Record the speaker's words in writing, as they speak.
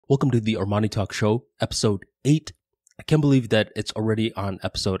Welcome to the ArmaniTalks show, episode 8. I can't believe that it's already on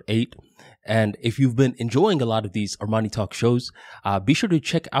episode 8. And if you've been enjoying a lot of these ArmaniTalks shows, be sure to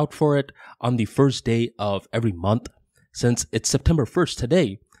check out for it on the first day of every month. Since it's September 1st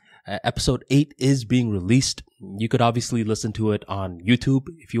today, episode 8 is being released. You could obviously listen to it on YouTube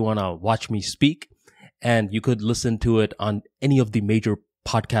if you want to watch me speak. And you could listen to it on any of the major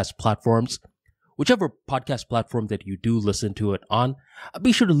podcast platforms. Whichever podcast platform that you do listen to it on,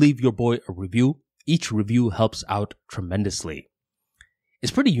 be sure to leave your boy a review. Each review helps out tremendously.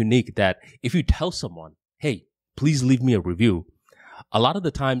 It's pretty unique that if you tell someone, hey, please leave me a review, a lot of the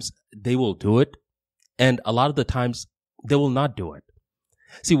times they will do it, and a lot of the times they will not do it.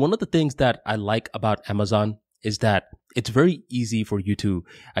 See, one of the things that I like about Amazon is that it's very easy for you to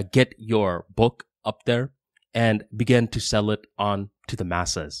get your book up there and begin to sell it on to the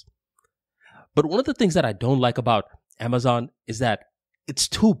masses. But one of the things that I don't like about Amazon is that it's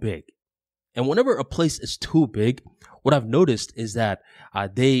too big. And whenever a place is too big, what I've noticed is that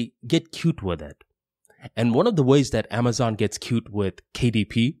they get cute with it. And one of the ways that Amazon gets cute with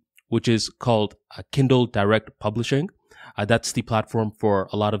KDP, which is called Kindle Direct Publishing, that's the platform for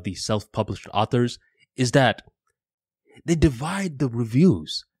a lot of the self-published authors, is that they divide the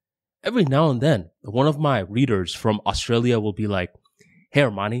reviews. Every now and then, one of my readers from Australia will be like, hey,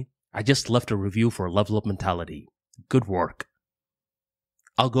 Armani, I just left a review for Level Up Mentality. Good work.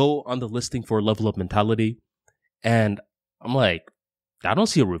 I'll go on the listing for Level Up Mentality, and I'm like, I don't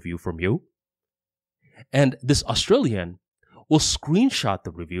see a review from you. And this Australian will screenshot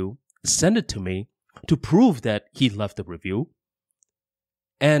the review, send it to me to prove that he left the review.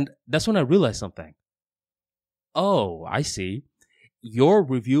 And that's when I realized something. Oh, I see. Your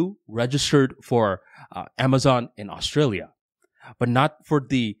review registered for Amazon in Australia, but not for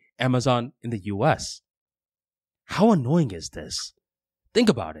the Amazon in the US. How annoying is this? Think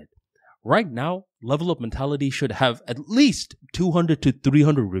about it. Right now, Level Up Mentality should have at least 200 to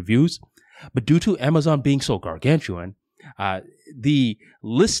 300 reviews, but due to Amazon being so gargantuan, the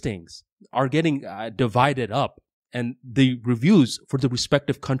listings are getting divided up, and the reviews for the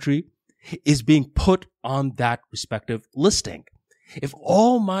respective country is being put on that respective listing. If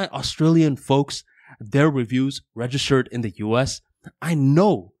all my Australian folks, their reviews registered in the US, I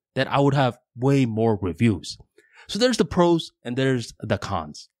know that I would have way more reviews. So there's the pros and there's the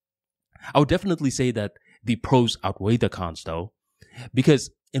cons. I would definitely say that the pros outweigh the cons though,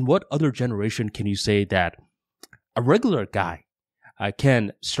 because in what other generation can you say that a regular guy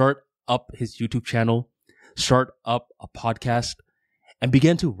can start up his YouTube channel, start up a podcast, and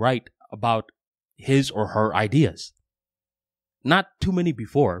begin to write about his or her ideas? Not too many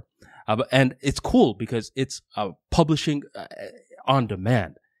before, and it's cool because it's publishing on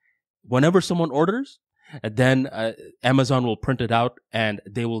demand. Whenever someone orders, then Amazon will print it out and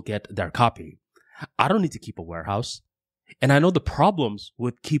they will get their copy. I don't need to keep a warehouse. And I know the problems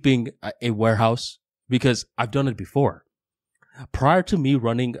with keeping a warehouse because I've done it before. Prior to me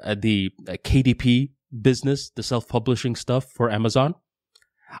running the KDP business, the self-publishing stuff for Amazon,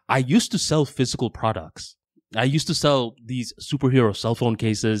 I used to sell physical products. I used to sell these superhero cell phone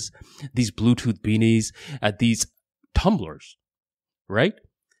cases, these Bluetooth beanies, these tumblers, right?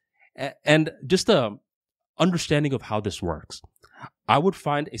 And just a understanding of how this works. I would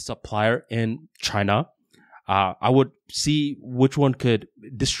find a supplier in China. I would see which one could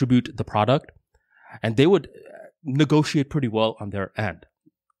distribute the product, and they would negotiate pretty well on their end.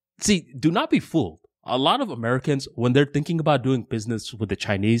 See, do not be fooled. A lot of Americans, when they're thinking about doing business with the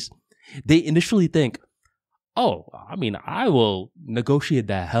Chinese, they initially think, oh, I mean, I will negotiate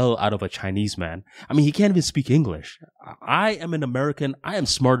the hell out of a Chinese man. I mean, he can't even speak English. I am an American. I am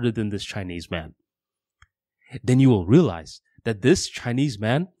smarter than this Chinese man. Then you will realize that this Chinese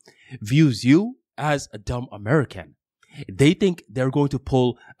man views you as a dumb American. They think they're going to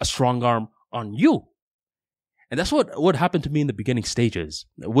pull a strong arm on you. And that's what happened to me in the beginning stages.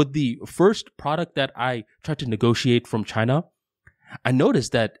 With the first product that I tried to negotiate from China, I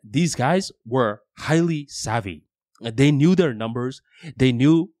noticed that these guys were highly savvy. They knew their numbers. They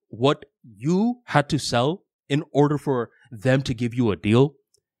knew what you had to sell in order for them to give you a deal.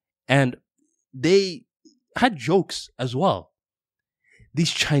 And they had jokes as well.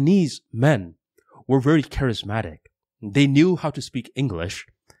 These Chinese men were very charismatic. They knew how to speak English.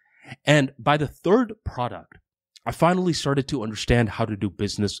 And by the third product, I finally started to understand how to do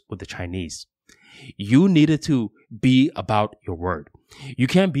business with the Chinese. You needed to be about your word. You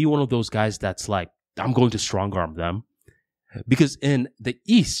can't be one of those guys that's like, I'm going to strong arm them. Because in the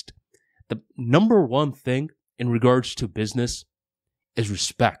East, the number one thing in regards to business is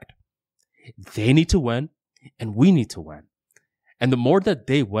respect. They need to win and we need to win. And the more that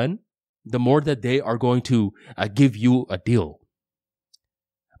they win, the more that they are going to give you a deal.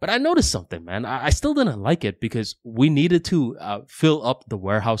 But I noticed something, man. I still didn't like it because we needed to fill up the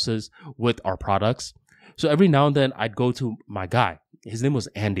warehouses with our products. So every now and then I'd go to my guy. His name was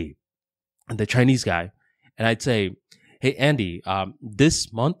Andy, and the Chinese guy. And I'd say, hey, Andy,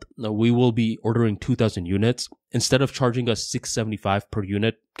 this month we will be ordering 2,000 units. Instead of charging us $675 per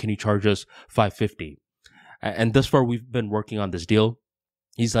unit, can you charge us $550? And thus far, we've been working on this deal.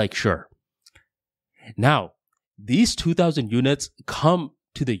 He's like, sure. Now, these 2,000 units come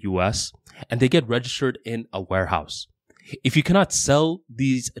to the US and they get registered in a warehouse. If you cannot sell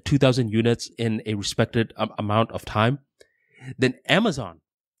these 2,000 units in a respected amount of time, then Amazon,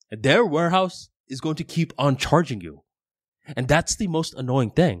 their warehouse, is going to keep on charging you. And that's the most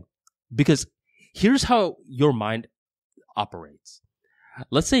annoying thing, because here's how your mind operates.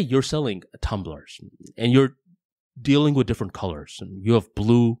 Let's say you're selling tumblers and you're dealing with different colors. You have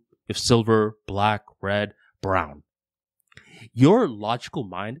blue, you have silver, black, red, brown. Your logical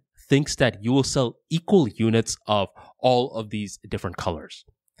mind thinks that you will sell equal units of all of these different colors.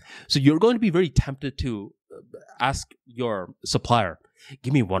 So you're going to be very tempted to ask your supplier,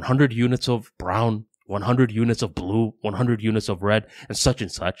 give me 100 units of brown, 100 units of blue, 100 units of red, and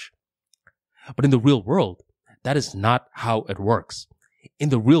such. But in the real world, that is not how it works. In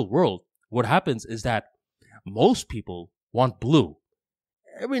the real world, what happens is that most people want blue.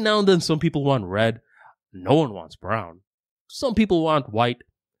 Every now and then, some people want red. No one wants brown. Some people want white.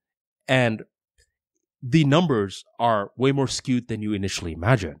 And the numbers are way more skewed than you initially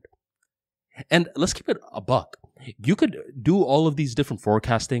imagined. And let's keep it a buck. You could do all of these different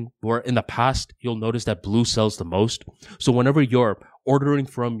forecasting where in the past, you'll notice that blue sells the most. So whenever you're ordering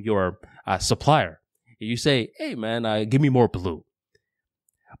from your supplier, you say, hey man, give me more blue.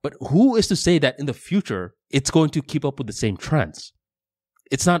 But who is to say that in the future, it's going to keep up with the same trends?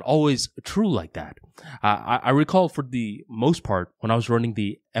 It's not always true like that. I recall for the most part, when I was running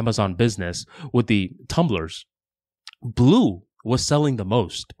the Amazon business with the tumblers, blue was selling the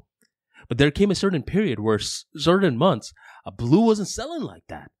most. But there came a certain period where certain months, blue wasn't selling like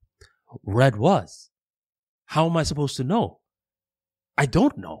that. Red was. How am I supposed to know? I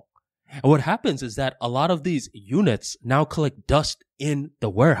don't know. And what happens is that a lot of these units now collect dust in the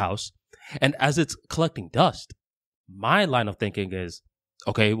warehouse. And as it's collecting dust, my line of thinking is,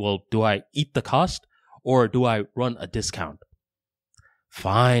 okay, well, do I eat the cost or do I run a discount?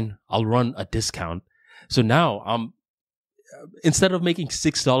 Fine, I'll run a discount. So now instead of making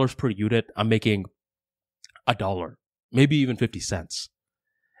 $6 per unit, I'm making $1, maybe even 50 cents.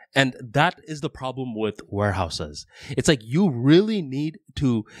 And that is the problem with warehouses. It's like you really need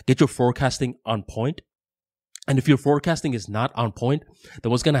to get your forecasting on point. And if your forecasting is not on point,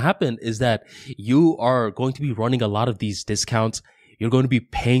 then what's going to happen is that you are going to be running a lot of these discounts. You're going to be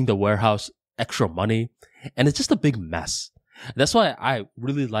paying the warehouse extra money. And it's just a big mess. That's why I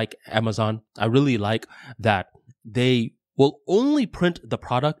really like Amazon. I really like that they will only print the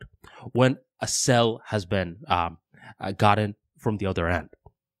product when a sale has been gotten from the other end.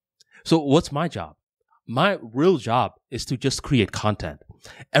 So what's my job? My real job is to just create content.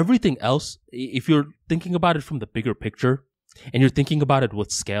 Everything else, if you're thinking about it from the bigger picture and you're thinking about it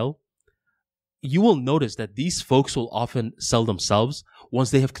with scale, you will notice that these folks will often sell themselves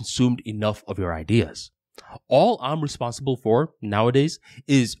once they have consumed enough of your ideas. All I'm responsible for nowadays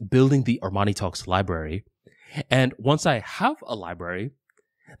is building the ArmaniTalks library. And once I have a library,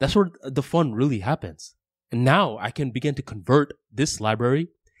 that's where the fun really happens. And now I can begin to convert this library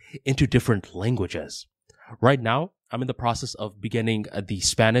into different languages. Right now, I'm in the process of beginning the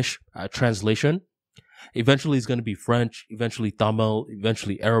Spanish translation. Eventually, it's going to be French, eventually Tamil,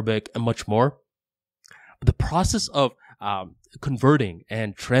 eventually Arabic, and much more. But the process of converting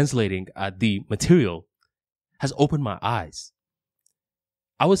and translating the material has opened my eyes.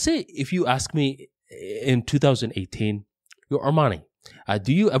 I would say if you ask me in 2018, yo, Armani,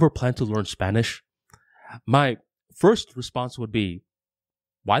 do you ever plan to learn Spanish? My first response would be,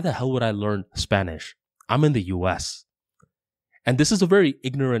 why the hell would I learn Spanish? I'm in the US. And this is a very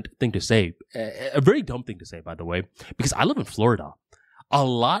ignorant thing to say, a very dumb thing to say, by the way, because I live in Florida. A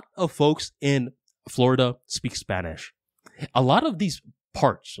lot of folks in Florida speak Spanish. A lot of these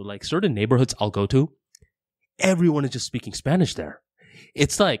parts, so like certain neighborhoods I'll go to, everyone is just speaking Spanish there.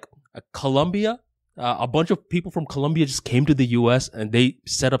 It's like Colombia, a bunch of people from Colombia just came to the US and they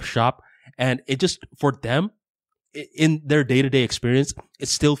set up shop. And it just, for them, in their day-to-day experience, it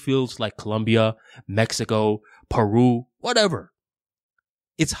still feels like Colombia, Mexico, Peru, whatever.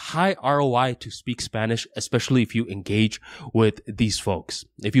 It's high ROI to speak Spanish, especially if you engage with these folks.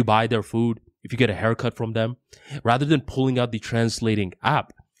 If you buy their food, if you get a haircut from them, rather than pulling out the translating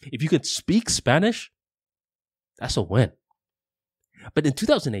app, if you can speak Spanish, that's a win. But in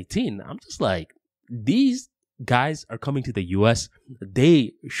 2018, I'm just like, these guys are coming to the US.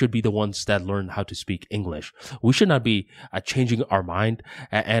 They should be the ones that learn how to speak English. We should not be changing our mind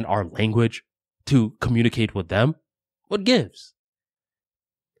and our language to communicate with them. What gives?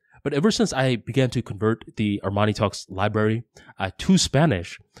 But ever since I began to convert the ArmaniTalks library to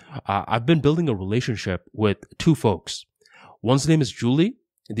Spanish, I've been building a relationship with two folks. One's name is Julie.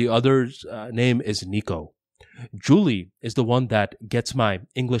 The other's name is Nico. Julie is the one that gets my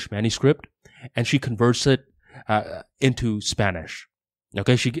English manuscript, and she converts it into Spanish.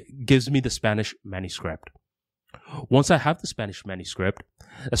 Okay, she gives me the Spanish manuscript. Once I have the Spanish manuscript,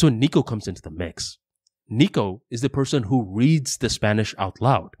 that's when Nico comes into the mix. Nico is the person who reads the Spanish out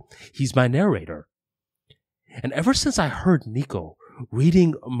loud. He's my narrator. And ever since I heard Nico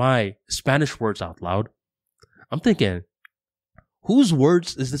reading my Spanish words out loud, I'm thinking, whose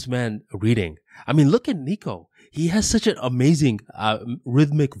words is this man reading? I mean, look at Nico. He has such an amazing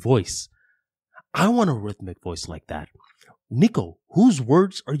rhythmic voice. I want a rhythmic voice like that. Nico, whose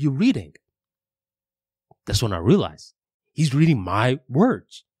words are you reading? That's when I realized he's reading my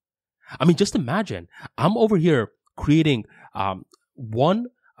words. I mean, just imagine, I'm over here creating one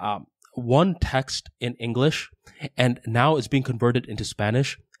text in English, and now it's being converted into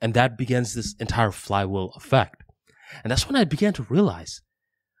Spanish, and that begins this entire flywheel effect. And that's when I began to realize,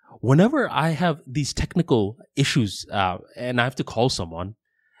 whenever I have these technical issues and I have to call someone,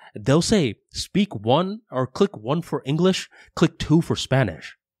 they'll say, speak 1 or click 1 for English, click 2 for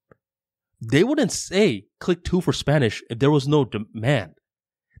Spanish. They wouldn't say click 2 for Spanish if there was no demand.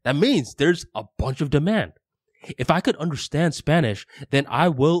 That means there's a bunch of demand. If I could understand Spanish, then I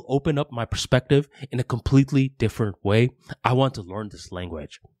will open up my perspective in a completely different way. I want to learn this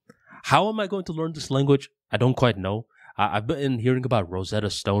language. How am I going to learn this language? I don't quite know. I've been hearing about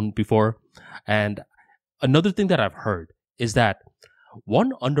Rosetta Stone before. And another thing that I've heard is that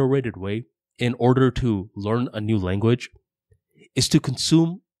one underrated way in order to learn a new language is to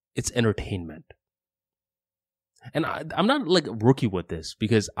consume its entertainment. And I'm not like a rookie with this,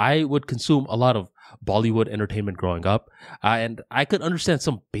 because I would consume a lot of Bollywood entertainment growing up, and I could understand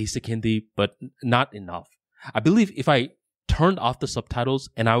some basic Hindi, but not enough. I believe if I turned off the subtitles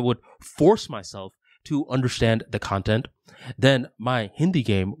and I would force myself to understand the content, then my Hindi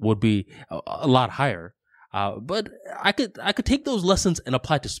game would be a lot higher. But I could take those lessons and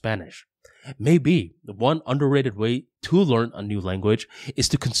apply to Spanish. Maybe one underrated way to learn a new language is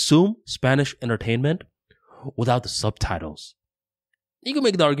to consume Spanish entertainment without the subtitles. You can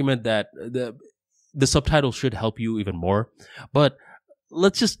make the argument that the subtitles should help you even more, but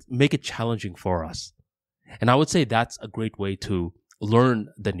let's just make it challenging for us. And I would say that's a great way to learn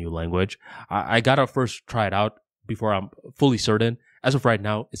the new language. I gotta first try it out before I'm fully certain. As of right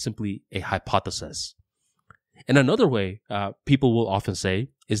now, it's simply a hypothesis. And another way people will often say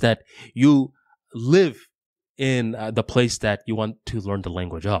is that you live in the place that you want to learn the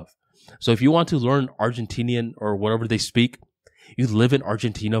language of. So if you want to learn Argentinian or whatever they speak, you live in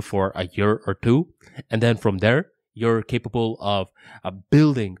Argentina for a year or two, and then from there, you're capable of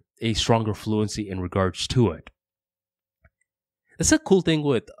building a stronger fluency in regards to it. That's a cool thing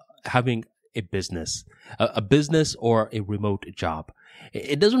with having a business or a remote job.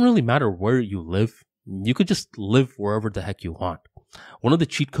 It doesn't really matter where you live. You could just live wherever the heck you want. One of the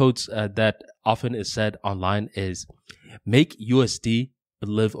cheat codes that often is said online is make USD but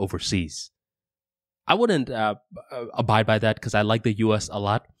live overseas. I wouldn't abide by that because I like the US a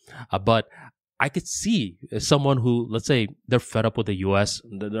lot, but I could see someone who, let's say, they're fed up with the US.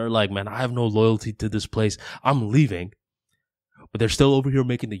 They're like, man, I have no loyalty to this place. I'm leaving. But they're still over here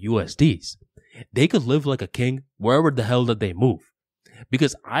making the USDs. They could live like a king wherever the hell that they move.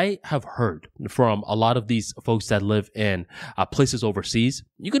 Because I have heard from a lot of these folks that live in places overseas,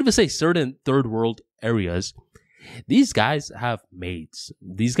 you could even say certain third world areas, these guys have maids.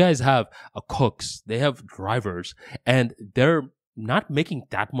 These guys have cooks. They have drivers. And they're not making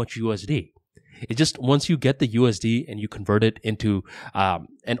that much USD. It just, once you get the USD and you convert it into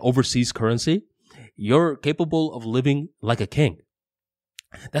an overseas currency, you're capable of living like a king.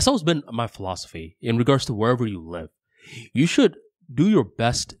 That's always been my philosophy in regards to wherever you live. You should do your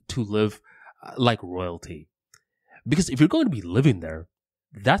best to live like royalty. Because if you're going to be living there,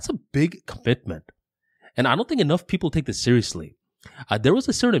 that's a big commitment. And I don't think enough people take this seriously. There was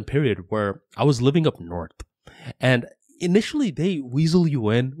a certain period where I was living up north. And initially, they weasel you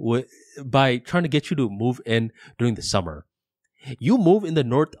in by trying to get you to move in during the summer. You move in the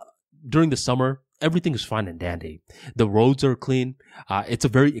north during the summer, everything is fine and dandy. The roads are clean. It's a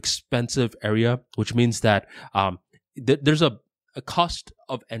very expensive area, which means that there's a cost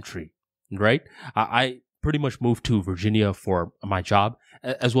of entry, right? I pretty much moved to Virginia for my job,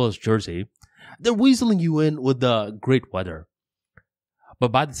 as well as Jersey. They're weaseling you in with the great weather.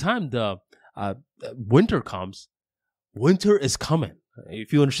 But by the time the winter comes, winter is coming.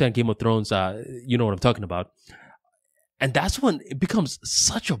 If you understand Game of Thrones, you know what I'm talking about. And that's when it becomes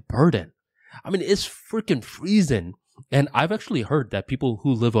such a burden. I mean, it's freaking freezing. And I've actually heard that people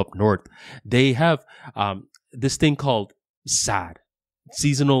who live up north, they have this thing called SAD,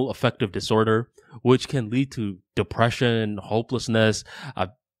 seasonal affective disorder, which can lead to depression, hopelessness,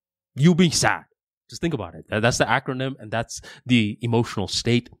 you being sad. Just think about it. That's the acronym, and that's the emotional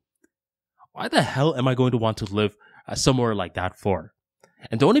state. Why the hell am I going to want to live somewhere like that for?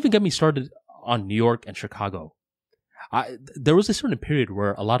 And don't even get me started on New York and Chicago. There was a certain period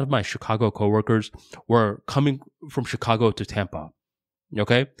where a lot of my Chicago coworkers were coming from Chicago to Tampa,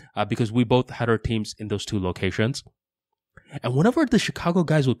 okay? Because we both had our teams in those two locations. And whenever the Chicago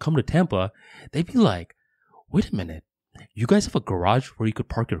guys would come to Tampa, they'd be like, wait a minute, you guys have a garage where you could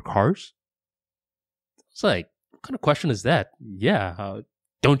park your cars? It's like, what kind of question is that? Yeah,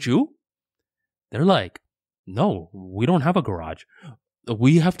 don't you? They're like, no, we don't have a garage.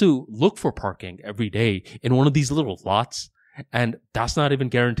 We have to look for parking every day in one of these little lots, and that's not even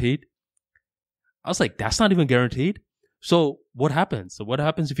guaranteed. I was like, that's not even guaranteed? So what happens? So what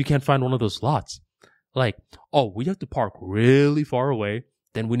happens if you can't find one of those lots? Like, oh, we have to park really far away,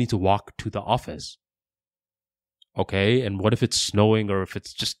 then we need to walk to the office. Okay, and what if it's snowing or if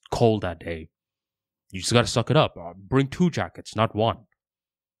it's just cold that day? You just gotta suck it up. Bring 2 jackets, not 1.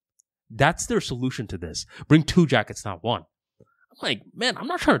 That's their solution to this. Bring 2 jackets, not 1. I'm like, man, I'm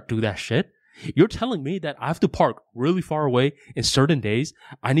not trying to do that shit. You're telling me that I have to park really far away in certain days.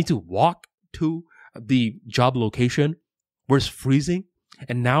 I need to walk to the job location where it's freezing.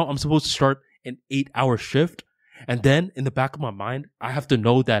 And now I'm supposed to start an 8-hour shift. And then in the back of my mind, I have to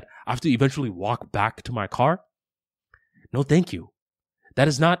know that I have to eventually walk back to my car. No, thank you. That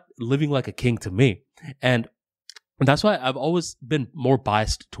is not living like a king to me. And that's why I've always been more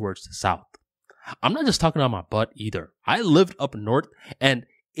biased towards the South. I'm not just talking on my butt either. I lived up north, and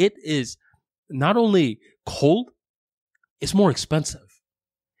it is not only cold, it's more expensive.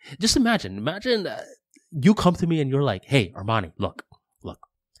 Just imagine you come to me and you're like, hey, Armani, look,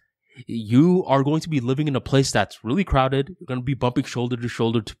 you are going to be living in a place that's really crowded. You're going to be bumping shoulder to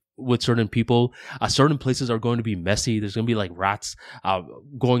shoulder with certain people. Certain places are going to be messy. There's going to be like rats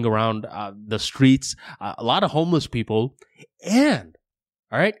going around the streets, a lot of homeless people. And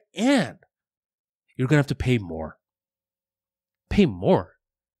you're going to have to pay more. Pay more?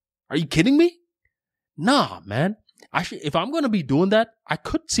 Are you kidding me? Nah, man. Actually, if I'm going to be doing that, I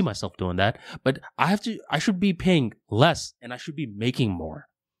could see myself doing that, but I should be paying less and I should be making more.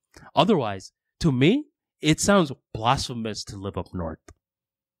 Otherwise, to me, it sounds blasphemous to live up north.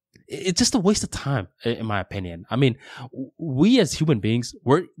 It's just a waste of time, in my opinion. I mean, we as human beings,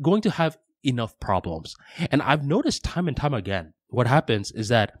 we're going to have enough problems. And I've noticed time and time again, what happens is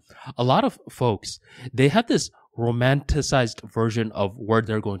that a lot of folks, they have this romanticized version of where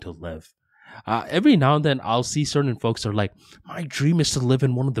they're going to live. Every now and then, I'll see certain folks are like, my dream is to live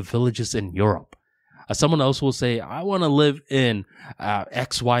in one of the villages in Europe. Someone else will say, I want to live in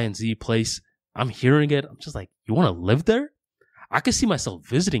X, Y, and Z place. I'm hearing it. I'm just like, you want to live there? I can see myself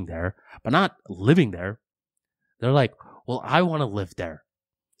visiting there, but not living there. They're like, well, I want to live there.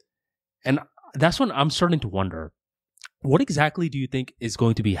 And that's when I'm starting to wonder, what exactly do you think is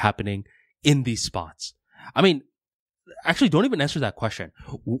going to be happening in these spots? I mean, actually, don't even answer that question.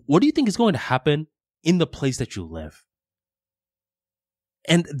 What do you think is going to happen in the place that you live?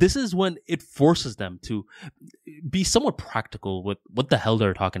 And this is when it forces them to be somewhat practical with what the hell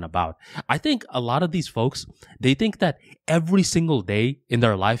they're talking about. I think a lot of these folks, they think that every single day in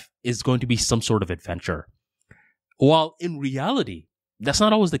their life is going to be some sort of adventure. While in reality, that's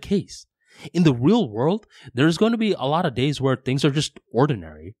not always the case. In the real world, there's going to be a lot of days where things are just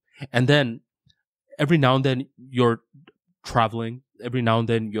ordinary. And then every now and then you're traveling. Every now and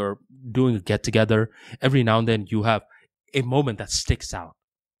then you're doing a get together. Every now and then you have a moment that sticks out.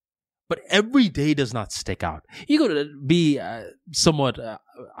 But every day does not stick out. You gotta be somewhat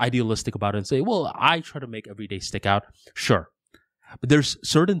idealistic about it and say, well, I try to make every day stick out. Sure. But there's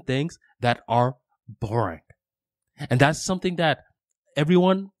certain things that are boring. And that's something that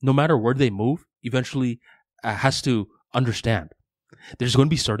everyone, no matter where they move, eventually has to understand. There's going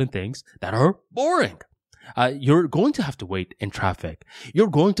to be certain things that are boring. You're going to have to wait in traffic. You're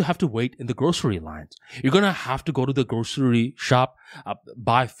going to have to wait in the grocery lines. You're going to have to go to the grocery shop,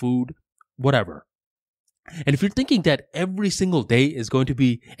 buy food, whatever. And if you're thinking that every single day is going to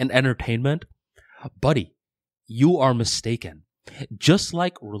be an entertainment, buddy, you are mistaken. Just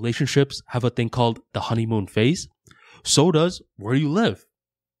like relationships have a thing called the honeymoon phase, so does where you live.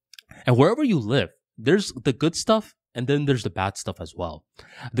 And wherever you live, there's the good stuff and then there's the bad stuff as well.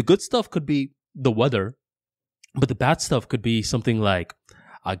 The good stuff could be the weather, but the bad stuff could be something like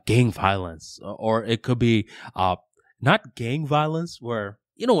gang violence, or it could be not gang violence where,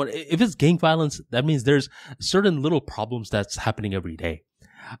 you know what, if it's gang violence, that means there's certain little problems that's happening every day.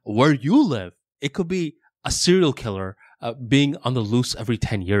 Where you live, it could be a serial killer being on the loose every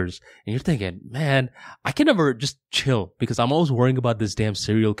 10 years. And you're thinking, man, I can never just chill because I'm always worrying about this damn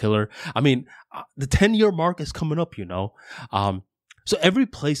serial killer. I mean, the 10-year mark is coming up, you know. So every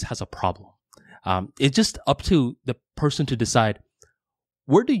place has a problem. It's just up to the person to decide,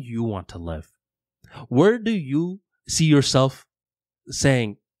 where do you want to live? Where do you see yourself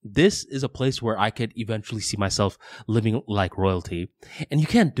saying, this is a place where I could eventually see myself living like royalty? And you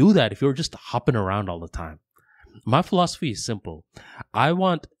can't do that if you're just hopping around all the time. My philosophy is simple. I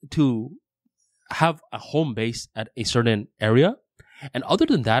want to have a home base at a certain area. And other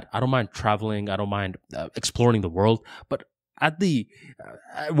than that, I don't mind traveling. I don't mind exploring the world. But at the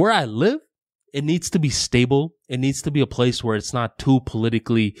where I live, it needs to be stable. It needs to be a place where it's not too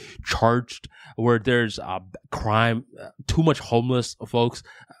politically charged, where there's crime, too much homeless folks,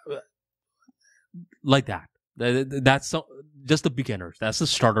 like that. That's just the beginners. That's the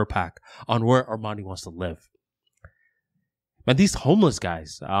starter pack on where Armani wants to live. Man, these homeless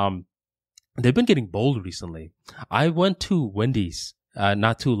guys, they've been getting bold recently. I went to Wendy's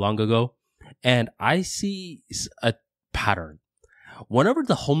not too long ago, and I see a pattern. Whenever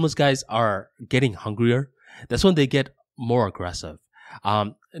the homeless guys are getting hungrier, that's when they get more aggressive.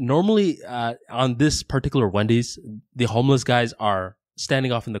 Normally, on this particular Wendy's, the homeless guys are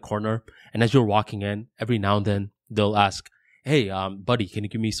standing off in the corner, and as you're walking in, every now and then, they'll ask, hey, buddy, can you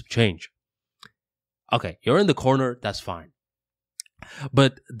give me some change? Okay, you're in the corner, that's fine.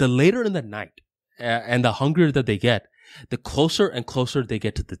 But the later in the night, and the hungrier that they get, the closer and closer they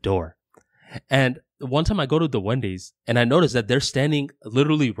get to the door. And one time I go to the Wendy's and I notice that they're standing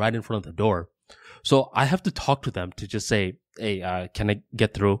literally right in front of the door. So I have to talk to them to just say, hey, can I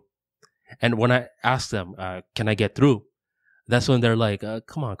get through? And when I ask them, can I get through? That's when they're like,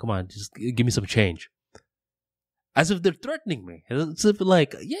 come on, just give me some change. As if they're threatening me. As if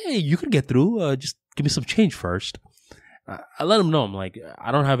like, yeah, you can get through. Just give me some change first. I let them know. I'm like,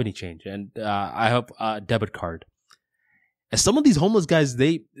 I don't have any change. And I have a debit card. And some of these homeless guys,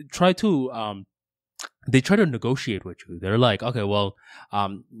 they try to negotiate with you. They're like, okay, well,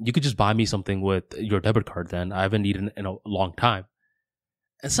 you could just buy me something with your debit card then. I haven't eaten in a long time.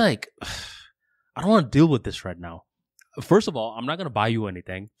 It's like, I don't want to deal with this right now. First of all, I'm not going to buy you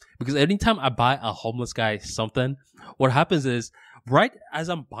anything because anytime I buy a homeless guy something, what happens is right as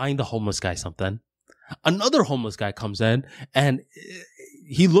I'm buying the homeless guy something, another homeless guy comes in and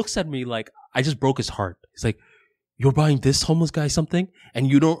he looks at me like I just broke his heart. He's like, you're buying this homeless guy something and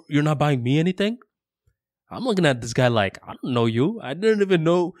you're not buying me anything? I'm looking at this guy like, I don't know you. I didn't even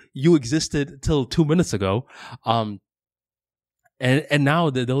know you existed till 2 minutes ago. And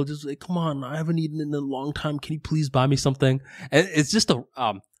now they'll just like, come on, I haven't eaten in a long time. Can you please buy me something? And it's just a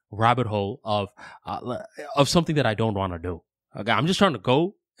rabbit hole of something that I don't want to do. Okay, I'm just trying to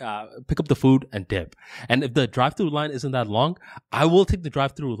go pick up the food and dip. And if the drive-through line isn't that long, I will take the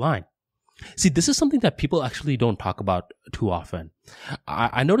drive-through line. See, this is something that people actually don't talk about too often.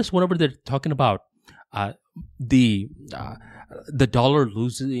 I notice whenever they're talking about the dollar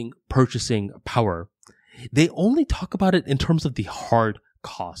losing purchasing power, they only talk about it in terms of the hard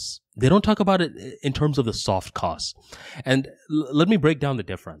costs. They don't talk about it in terms of the soft costs. And let me break down the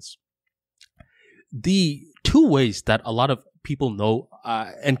difference. The two ways that a lot of people know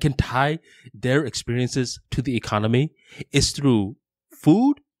and can tie their experiences to the economy is through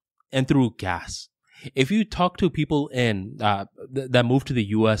food and through gas. If you talk to people in that moved to the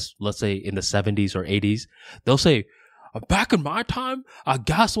U.S., let's say in the 70s or 80s, they'll say, back in my time,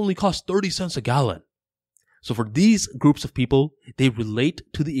 gas only cost 30 cents a gallon. So for these groups of people, they relate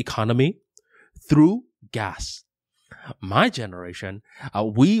to the economy through gas. My generation,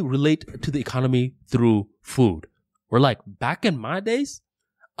 we relate to the economy through food. We're like, back in my days,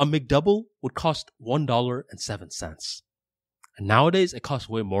 a McDouble would cost $1.07. And nowadays, it costs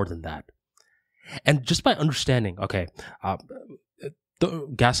way more than that. And just by understanding, okay, the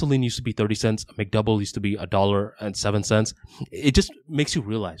gasoline used to be 30 cents, a McDouble used to be $1.07. It just makes you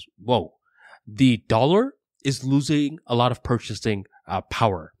realize, whoa, the dollar is losing a lot of purchasing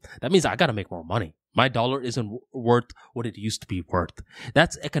power. That means I got to make more money. My dollar isn't worth what it used to be worth.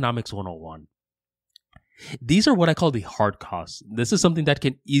 That's economics 101. These are what I call the hard costs. This is something that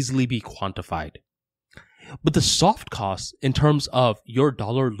can easily be quantified. But the soft costs in terms of your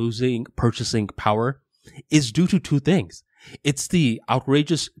dollar losing purchasing power is due to two things. It's the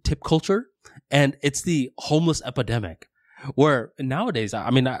outrageous tip culture and it's the homeless epidemic, where nowadays,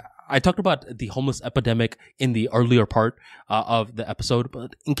 I talked about the homeless epidemic in the earlier part of the episode,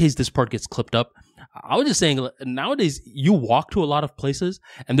 but in case this part gets clipped up, I was just saying nowadays you walk to a lot of places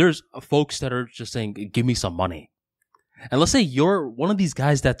and there's folks that are just saying, give me some money. And let's say you're one of these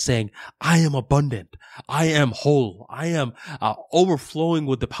guys that's saying, I am abundant, I am whole, I am overflowing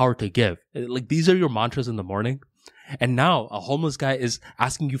with the power to give. Like these are your mantras in the morning. And now a homeless guy is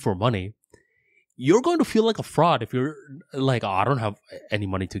asking you for money. You're going to feel like a fraud if you're like, oh, I don't have any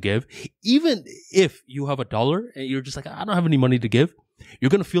money to give. Even if you have $1 and you're just like, I don't have any money to give,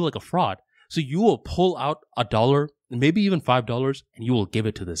 you're going to feel like a fraud. So you will pull out $1, maybe even $5, and you will give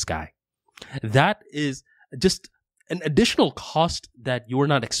it to this guy. That is just an additional cost that you were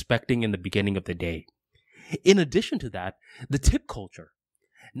not expecting in the beginning of the day. In addition to that, the tip culture.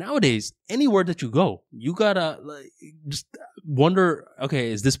 Nowadays, anywhere that you go, you gotta just wonder,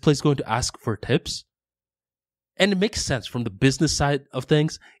 okay, is this place going to ask for tips? And it makes sense from the business side of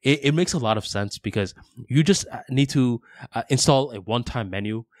things. It makes a lot of sense because you just need to install a one-time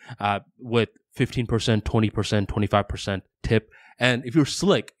menu with 15%, 20%, 25% tip. And if you're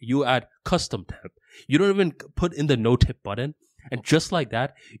slick, you add custom tip. You don't even put in the no tip button. And just like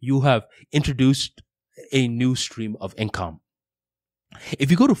that, you have introduced a new stream of income.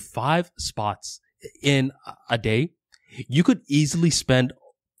 If you go to 5 spots in a day, you could easily spend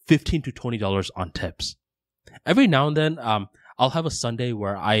 $15 to $20 on tips. Every now and then, I'll have a Sunday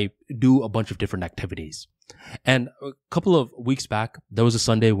where I do a bunch of different activities. And a couple of weeks back, there was a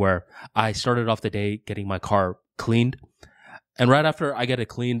Sunday where I started off the day getting my car cleaned. And right after I get it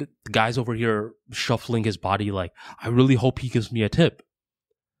cleaned, the guy's over here shuffling his body like, I really hope he gives me a tip.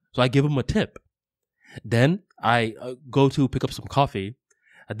 So I give him a tip. Then I go to pick up some coffee.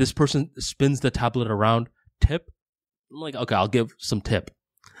 This person spins the tablet around, tip. I'm like, okay, I'll give some tip.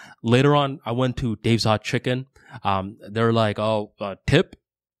 Later on, I went to Dave's Hot Chicken. They're like, oh, tip.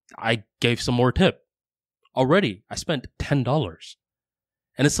 I gave some more tip. Already, I spent $10.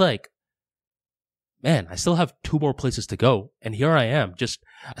 And it's like, man, I still have 2 more places to go. And here I am just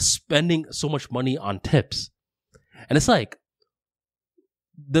spending so much money on tips. And it's like,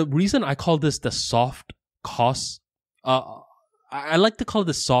 the reason I call this the soft costs, I like to call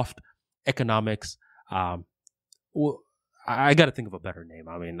this soft economics. I got to think of a better name.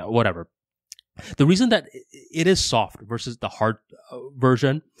 I mean, whatever. The reason that it is soft versus the hard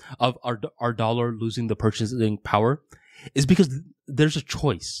version of our dollar losing the purchasing power is because there's a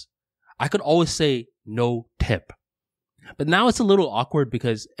choice. I could always say no tip. But now it's a little awkward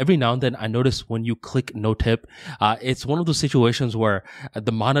because every now and then I notice when you click no tip, it's one of those situations where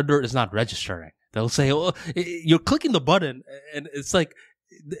the monitor is not registering. They'll say, oh, you're clicking the button and it's like,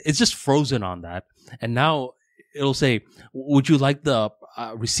 it's just frozen on that. And now it'll say, would you like the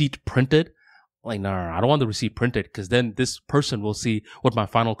receipt printed? Like, no, I don't want the receipt printed because then this person will see what my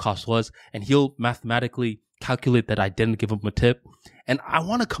final cost was and he'll mathematically calculate that I didn't give him a tip. And I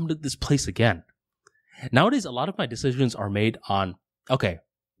want to come to this place again. Nowadays, a lot of my decisions are made on, okay,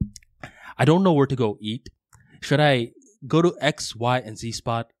 I don't know where to go eat. Should I go to X, Y, and Z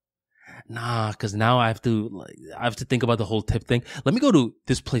spot? Nah, because now I have to think about the whole tip thing. Let me go to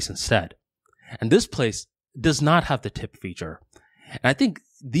this place instead. And this place does not have the tip feature. And I think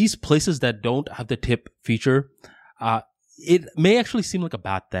these places that don't have the tip feature, it may actually seem like a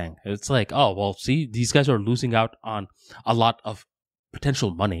bad thing. It's like, oh, well, see, these guys are losing out on a lot of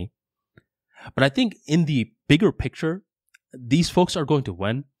potential money. But I think in the bigger picture, these folks are going to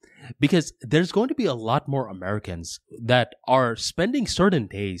win because there's going to be a lot more Americans that are spending certain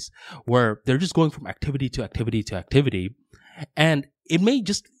days where they're just going from activity to activity to activity. And it may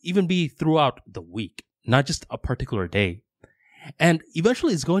just even be throughout the week, not just a particular day. And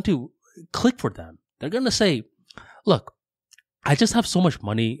eventually it's going to click for them. They're going to say, look, I just have so much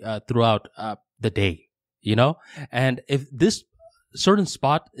money throughout the day, you know? And if this certain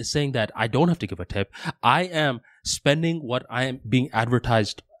spot is saying that I don't have to give a tip, I am spending what I am being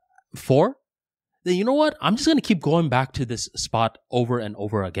advertised for, then you know what? I'm just going to keep going back to this spot over and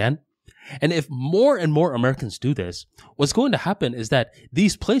over again. And if more and more Americans do this, what's going to happen is that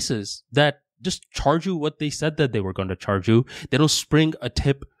these places that just charge you what they said that they were going to charge you, they don't spring a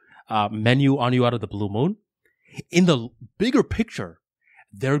tip menu on you out of the blue moon. In the bigger picture,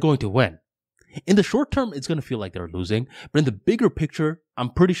 they're going to win. In the short term, it's going to feel like they're losing. But in the bigger picture, I'm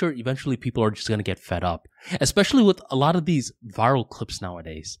pretty sure eventually people are just going to get fed up, especially with a lot of these viral clips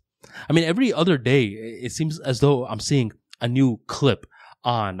nowadays. I mean, every other day, it seems as though I'm seeing a new clip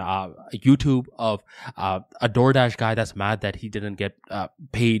on YouTube of a DoorDash guy that's mad that he didn't get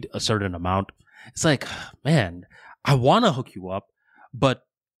paid a certain amount. It's like, man, I want to hook you up, but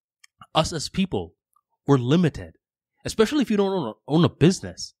us as people, we're limited, especially if you don't own a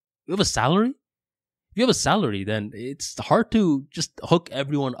business. You have a salary? If you have a salary, then it's hard to just hook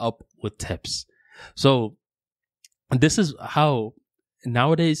everyone up with tips. So this is how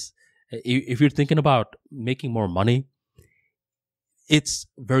nowadays, if you're thinking about making more money, it's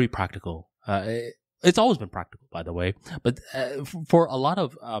very practical. It's always been practical, by the way. But for a lot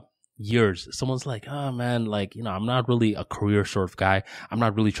of years, someone's like, oh man, like, I'm not really a career sort of guy. I'm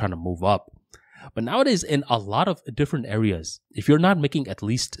not really trying to move up. But nowadays, in a lot of different areas, if you're not making at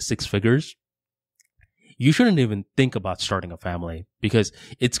least 6 figures, you shouldn't even think about starting a family because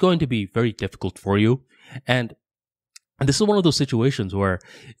it's going to be very difficult for you. And this is one of those situations where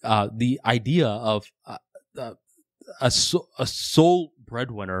the idea of a sole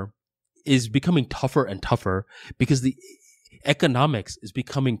breadwinner is becoming tougher and tougher because the economics is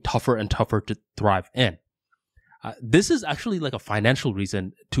becoming tougher and tougher to thrive in. This is actually like a financial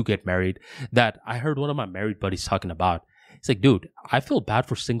reason to get married that I heard one of my married buddies talking about. It's like, dude, I feel bad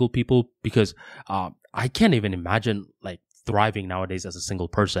for single people because I can't even imagine like thriving nowadays as a single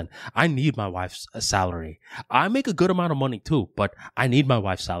person. I need my wife's salary. I make a good amount of money too, but I need my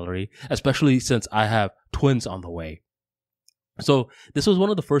wife's salary, especially since I have twins on the way. So this was one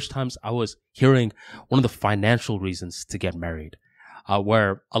of the first times I was hearing one of the financial reasons to get married,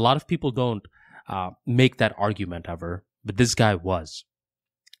 where a lot of people don't make that argument ever, but this guy was.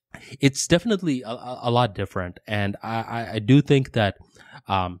 It's definitely a lot different, and I do think that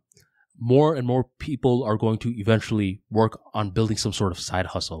more and more people are going to eventually work on building some sort of side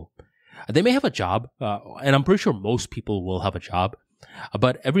hustle. They may have a job, and I'm pretty sure most people will have a job,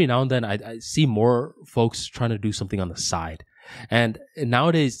 but every now and then I see more folks trying to do something on the side. And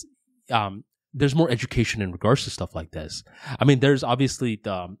nowadays, there's more education in regards to stuff like this. I mean, there's obviously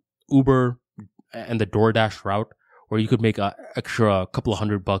the Uber and the DoorDash route where you could make an extra couple of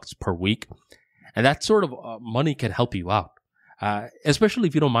 $100 per week. And that sort of money can help you out, especially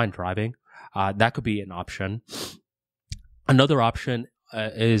if you don't mind driving. That could be an option. Another option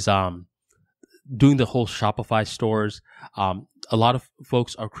is doing the whole Shopify stores. A lot of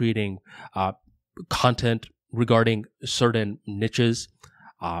folks are creating content regarding certain niches.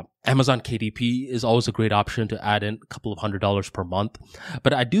 Amazon KDP is always a great option to add in a couple of $100 per month.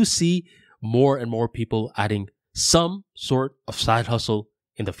 But I do see more and more people adding some sort of side hustle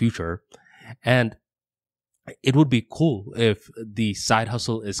in the future. And it would be cool if the side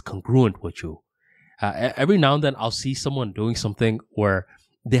hustle is congruent with you. Every now and then I'll see someone doing something where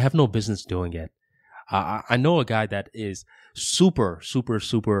they have no business doing it. I know a guy that is super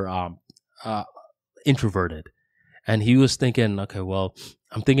introverted. And he was thinking, okay, well,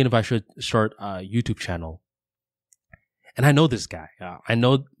 I'm thinking if I should start a YouTube channel. And I know this guy. I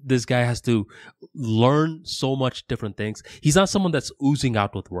know this guy has to learn so much different things. He's not someone that's oozing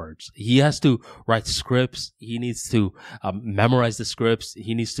out with words. He has to write scripts. He needs to memorize the scripts.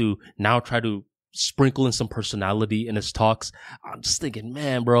 He needs to now try to sprinkle in some personality in his talks. I'm just thinking,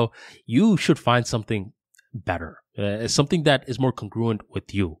 man, bro, you should find something better. Something that is more congruent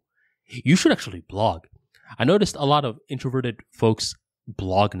with you. You should actually blog. I noticed a lot of introverted folks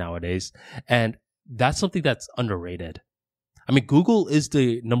blog nowadays, and that's something that's underrated. I mean, Google is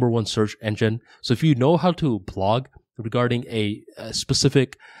the #1 search engine. So if you know how to blog regarding a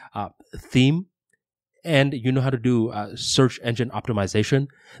specific theme and you know how to do search engine optimization,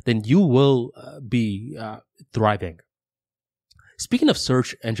 then you will be thriving. Speaking of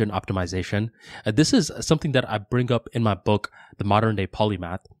search engine optimization, this is something that I bring up in my book, The Modern Day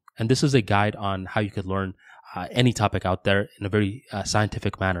Polymath. And this is a guide on how you could learn any topic out there in a very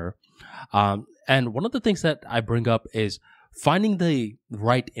scientific manner. And one of the things that I bring up is finding the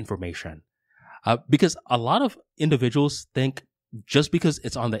right information. Because a lot of individuals think just because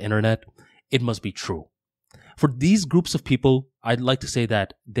it's on the internet, it must be true. For these groups of people, I'd like to say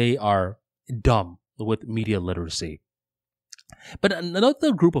that they are dumb with media literacy. But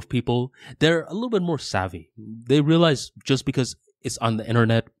another group of people, they're a little bit more savvy. They realize just because it's on the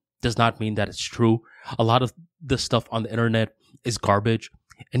internet does not mean that it's true. A lot of the stuff on the internet is garbage,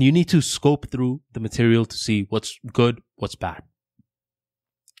 and you need to scope through the material to see what's good, what's bad.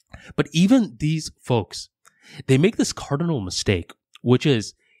 But even these folks, they make this cardinal mistake, which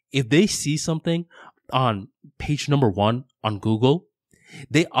is if they see something on page #1 on Google,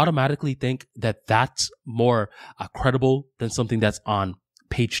 they automatically think that that's more credible than something that's on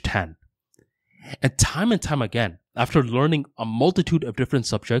page 10. And time again, after learning a multitude of different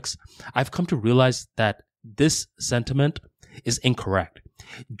subjects, I've come to realize that this sentiment is incorrect.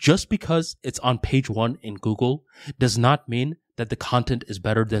 Just because it's on page 1 in Google does not mean that the content is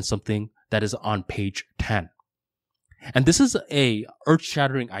better than something that is on page 10. And this is a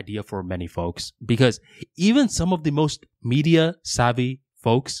earth-shattering idea for many folks, because even some of the most media-savvy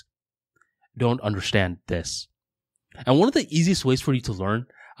folks don't understand this. And one of the easiest ways for you to learn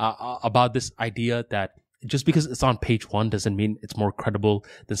about this idea that just because it's on page 1 doesn't mean it's more credible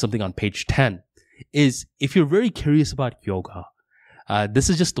than something on page 10 is if you're very curious about yoga. This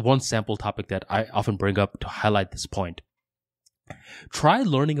is just one sample topic that I often bring up to highlight this point. Try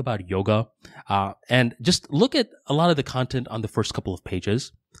learning about yoga and just look at a lot of the content on the first couple of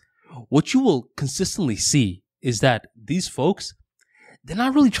pages. What you will consistently see is that these folks, they're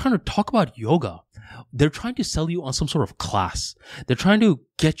not really trying to talk about yoga. They're trying to sell you on some sort of class. They're trying to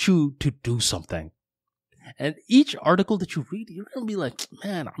get you to do something. And each article that you read, you're going to be like,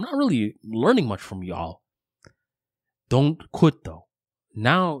 man, I'm not really learning much from y'all. Don't quit though.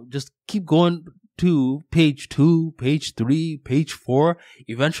 Now just keep going to page 2, page 3, page 4,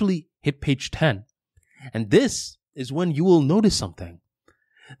 eventually hit page 10. And this is when you will notice something.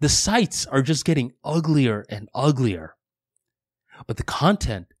 The sites are just getting uglier and uglier, but the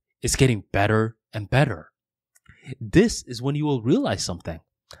content is getting better and better. This is when you will realize something.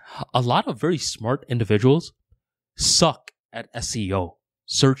 A lot of very smart individuals suck at SEO,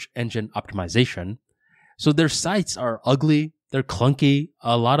 search engine optimization. So their sites are ugly, they're clunky.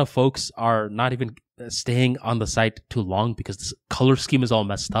 A lot of folks are not even staying on the site too long because the color scheme is all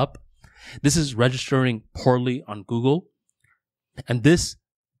messed up. This is registering poorly on Google. And this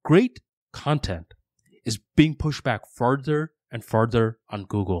great content is being pushed back farther and farther on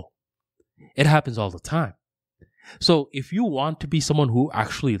Google. It happens all the time. So if you want to be someone who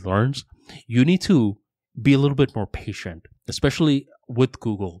actually learns, you need to be a little bit more patient, especially with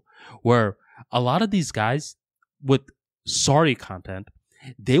Google, where a lot of these guys with sorry content,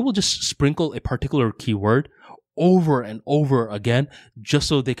 they will just sprinkle a particular keyword over and over again just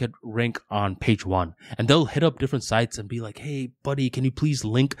so they could rank on page 1. And they'll hit up different sites and be like, hey, buddy, can you please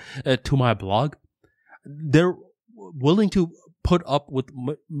link to my blog? They're willing to put up with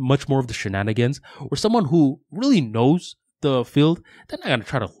much more of the shenanigans, or someone who really knows the field, they're not going to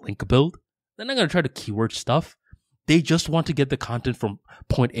try to link build. They're not going to try to keyword stuff. They just want to get the content from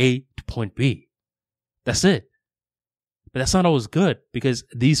point A to point B. That's it. But that's not always good, because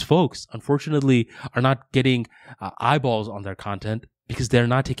these folks, unfortunately, are not getting eyeballs on their content because they're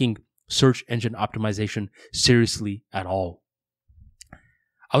not taking search engine optimization seriously at all.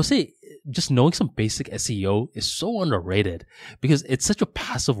 I would say just knowing some basic SEO is so underrated because it's such a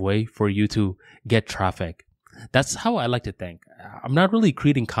passive way for you to get traffic. That's how I like to think. I'm not really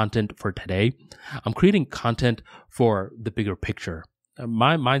creating content for today. I'm creating content for the bigger picture.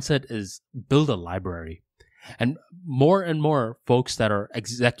 My mindset is build a library. And more folks that are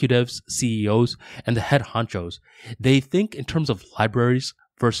executives, CEOs, and the head honchos, they think in terms of libraries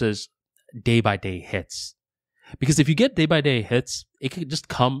versus day-by-day hits. Because if you get day-by-day hits, it can just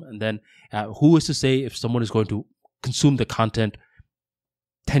come, and then who is to say if someone is going to consume the content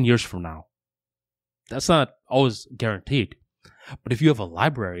 10 years from now? That's not always guaranteed. But if you have a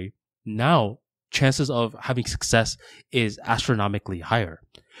library, now chances of having success is astronomically higher.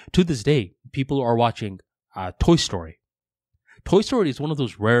 To this day, people are watching Toy Story. Toy Story is one of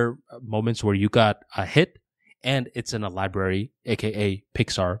those rare moments where you got a hit and it's in a library, aka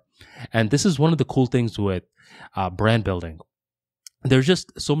Pixar. And this is one of the cool things with brand building. There's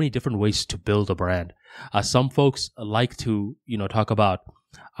just so many different ways to build a brand. Some folks like to, talk about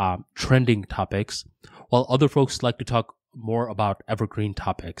trending topics, while other folks like to talk more about evergreen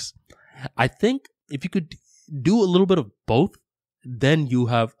topics. I think if you could do a little bit of both, then you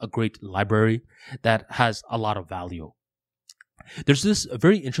have a great library that has a lot of value. There's this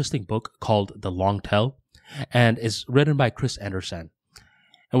very interesting book called The Long Tail, and it's written by Chris Anderson.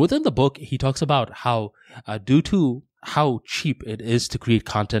 And within the book, he talks about how, due to how cheap it is to create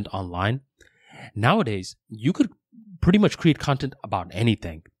content online, nowadays, you could pretty much create content about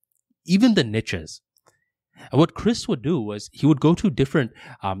anything, even the niches. And what Chris would do was he would go to different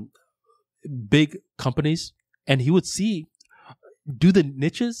big companies, and he would see, do the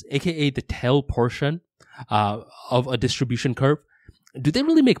niches, aka the tail portion of a distribution curve, do they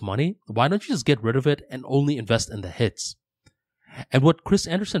really make money? Why don't you just get rid of it and only invest in the hits? And what Chris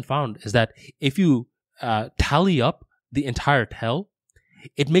Anderson found is that if you tally up the entire tail,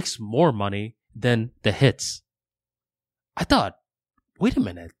 it makes more money than the hits. I thought, wait a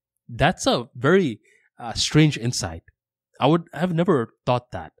minute. That's a very strange insight. I would have never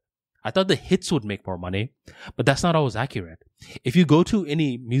thought that. I thought the hits would make more money, but that's not always accurate. If you go to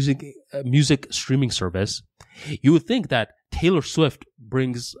any music streaming service, you would think that Taylor Swift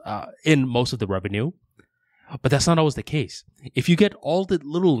brings in most of the revenue, but that's not always the case. If you get all the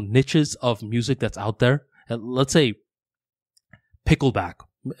little niches of music that's out there, let's say Pickleback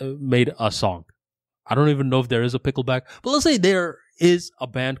made a song. I don't even know if there is a Pickleback, but let's say there is a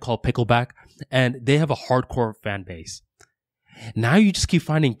band called Pickleback and they have a hardcore fan base. Now you just keep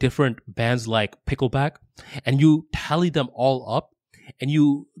finding different bands like Pickleback and you tally them all up and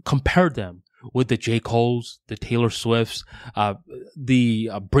you compare them with the J. Cole's, the Taylor Swift's, the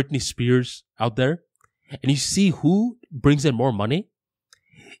Britney Spears out there, and you see who brings in more money.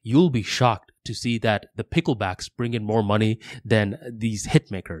 You'll be shocked to see that the Picklebacks bring in more money than these hit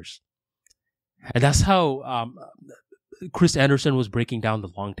makers. And that's how Chris Anderson was breaking down the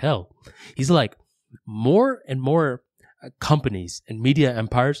long tail. He's like, more and more companies and media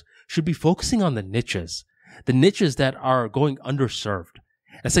empires should be focusing on the niches that are going underserved.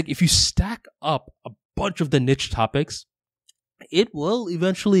 It's like if you stack up a bunch of the niche topics, it will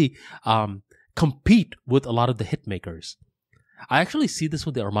eventually compete with a lot of the hit makers. I actually see this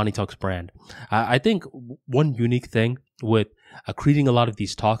with the ArmaniTalks brand. I think one unique thing with creating a lot of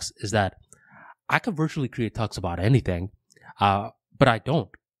these talks is that I could virtually create talks about anything, but I don't.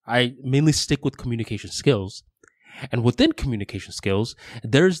 I mainly stick with communication skills. And within communication skills,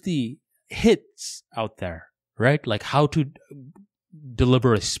 there's the hits out there, right? Like how to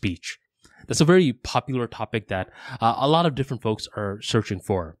deliver a speech. That's a very popular topic that a lot of different folks are searching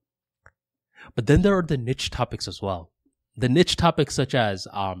for. But then there are the niche topics as well. The niche topics such as,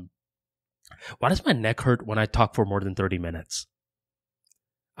 why does my neck hurt when I talk for more than 30 minutes?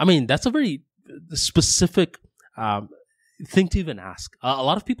 I mean, that's a very specific thing to even ask. A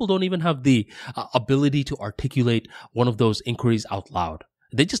lot of people don't even have the ability to articulate one of those inquiries out loud.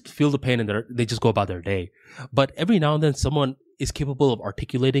 They just feel the pain and they just go about their day. But every now and then someone is capable of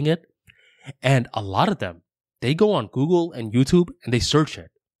articulating it. And a lot of them, they go on Google and YouTube and they search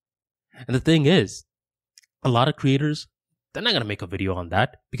it. And the thing is, a lot of creators, they're not going to make a video on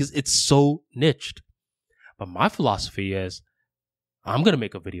that because it's so niched. But my philosophy is, I'm going to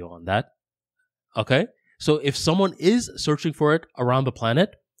make a video on that. Okay? So if someone is searching for it around the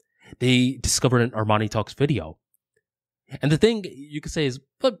planet, they discovered an ArmaniTalks video. And the thing you could say is,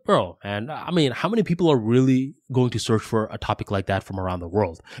 but bro, man, I mean, how many people are really going to search for a topic like that from around the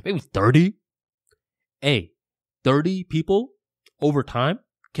world? Maybe 30? Hey, 30 people over time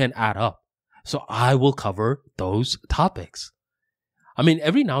can add up. So I will cover those topics. I mean,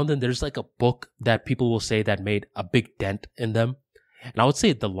 every now and then there's like a book that people will say that made a big dent in them. And I would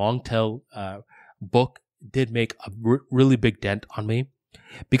say the long tail book did make a really big dent on me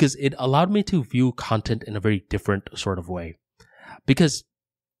because it allowed me to view content in a very different sort of way. Because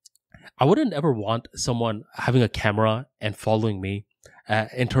I wouldn't ever want someone having a camera and following me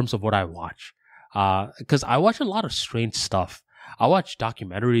in terms of what I watch. Because I watch a lot of strange stuff. I watch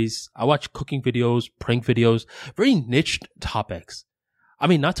documentaries, I watch cooking videos, prank videos, very niched topics. I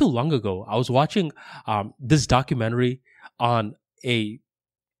mean, not too long ago, I was watching this documentary on a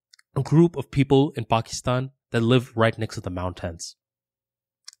group of people in Pakistan that live right next to the mountains.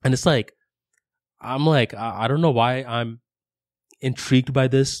 And it's like, I'm like, I don't know why I'm intrigued by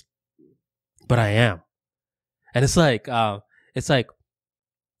this, but I am. And it's like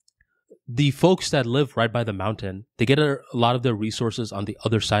the folks that live right by the mountain, they get a lot of their resources on the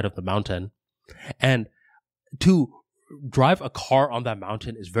other side of the mountain. And to drive a car on that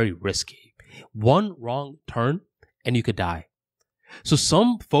mountain is very risky. One wrong turn and you could die. So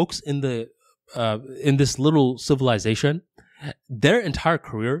some folks in this little civilization, their entire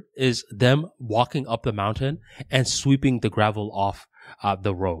career is them walking up the mountain and sweeping the gravel off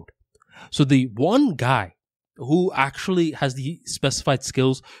the road. So the one guy who actually has the specified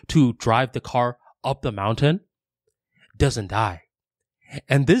skills to drive the car up the mountain doesn't die.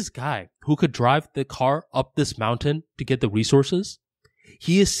 And this guy who could drive the car up this mountain to get the resources,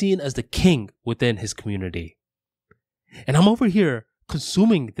 he is seen as the king within his community. And I'm over here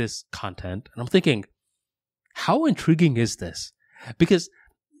consuming this content and I'm thinking, how intriguing is this? Because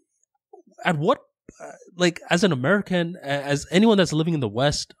at what, as an American, as anyone that's living in the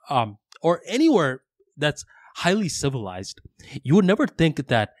West, or anywhere that's highly civilized, you would never think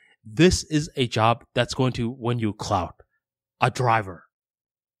that this is a job that's going to win you clout, a driver.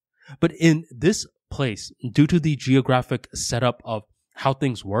 But in this place, due to the geographic setup of how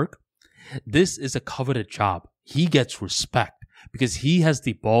things work, this is a coveted job. He gets respect because he has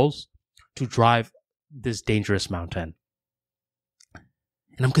the balls to drive this dangerous mountain.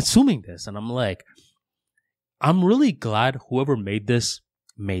 And I'm consuming this and I'm like, I'm really glad whoever made this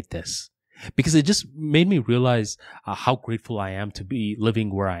because it just made me realize how grateful I am to be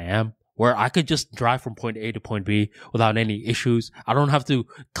living where I am, where I could just drive from point A to point B without any issues. I don't have to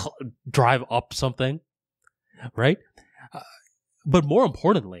drive up something, right? But more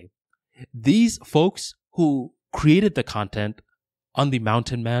importantly, these folks who created the content on the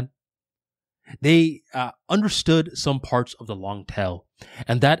Mountain Man, they understood some parts of the long tail.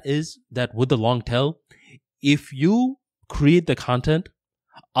 And that is that with the long tail, if you create the content,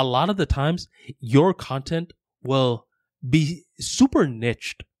 a lot of the times your content will be super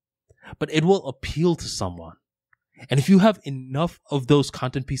niched, but it will appeal to someone. And if you have enough of those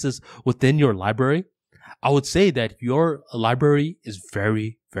content pieces within your library, I would say that your library is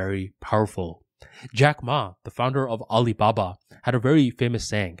very, very powerful. Jack Ma, the founder of Alibaba, had a very famous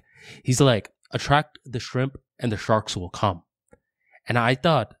saying. He's like, attract the shrimp and the sharks will come. And I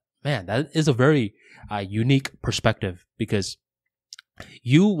thought, man, that is a very unique perspective because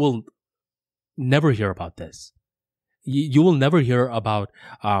you will never hear about this. You will never hear about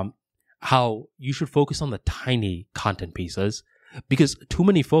how you should focus on the tiny content pieces because too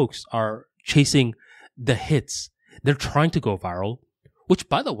many folks are chasing the hits. They're trying to go viral, which,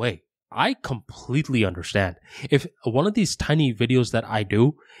 by the way, I completely understand. If one of these tiny videos that I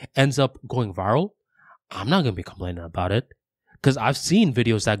do ends up going viral, I'm not going to be complaining about it because I've seen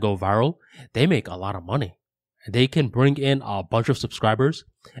videos that go viral. They make a lot of money. They can bring in a bunch of subscribers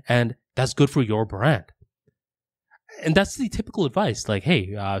and that's good for your brand. And that's the typical advice. Like,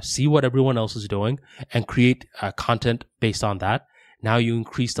 hey, see what everyone else is doing and create content based on that. Now you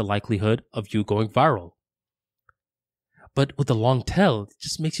increase the likelihood of you going viral. But with the long tail, it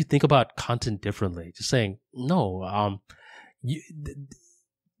just makes you think about content differently. Just saying, no,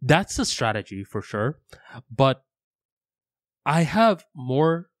 that's a strategy for sure. But I have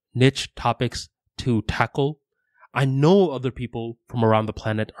more niche topics to tackle. I know other people from around the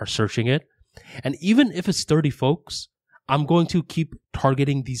planet are searching it. And even if it's 30 folks, I'm going to keep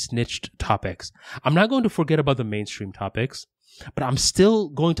targeting these niched topics. I'm not going to forget about the mainstream topics, but I'm still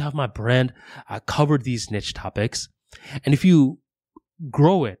going to have my brand cover these niche topics. And if you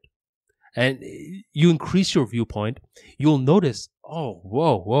grow it and you increase your viewpoint, you'll notice, oh,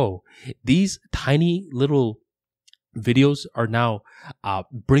 whoa, these tiny little videos are now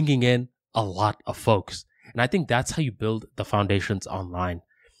bringing in a lot of folks. And I think that's how you build the foundations online.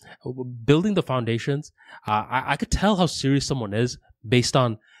 Building the foundations, I could tell how serious someone is based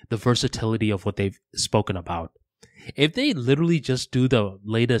on the versatility of what they've spoken about. If they literally just do the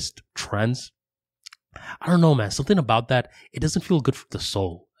latest trends, I don't know, man, something about that, it doesn't feel good for the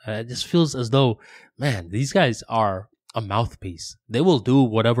soul. It just feels as though, man, these guys are a mouthpiece. They will do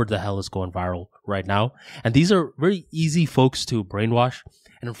whatever the hell is going viral right now. And these are very easy folks to brainwash.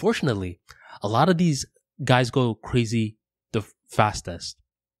 And unfortunately, a lot of these guys go crazy the fastest.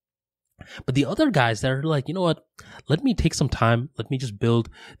 But the other guys that are like, you know what, let me take some time. Let me just build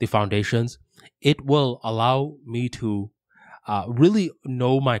the foundations. It will allow me to really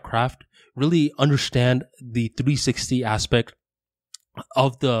know my craft, really understand the 360 aspect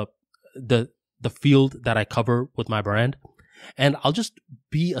of the field that I cover with my brand. And I'll just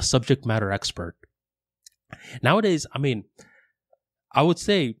be a subject matter expert. Nowadays, I mean, I would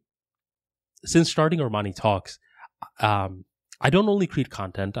say since starting ArmaniTalks, I don't only create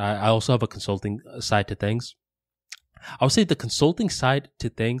content. I also have a consulting side to things. I would say the consulting side to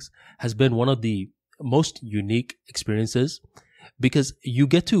things has been one of the most unique experiences because you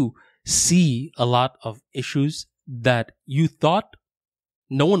get to see a lot of issues that you thought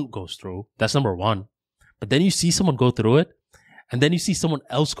no one goes through. That's number one. But then you see someone go through it, and then you see someone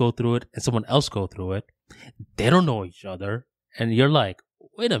else go through it, and someone else go through it. They don't know each other, and you're like,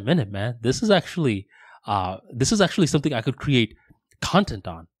 wait a minute, man. This is actually something I could create content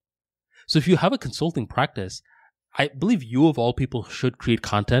on. So if you have a consulting practice, I believe you of all people should create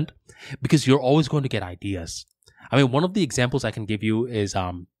content because you're always going to get ideas. I mean, one of the examples I can give you is,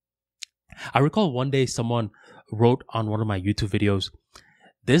 I recall one day someone wrote on one of my YouTube videos,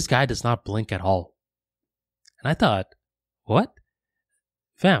 this guy does not blink at all. And I thought, what?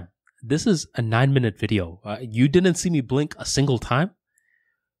 Fam, this is a 9-minute video. You didn't see me blink a single time?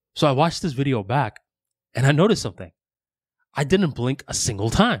 So I watched this video back and I noticed something. I didn't blink a single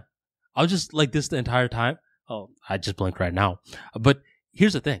time. I was just like this the entire time. Oh, I just blinked right now. But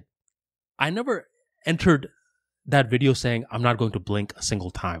here's the thing. I never entered that video saying I'm not going to blink a single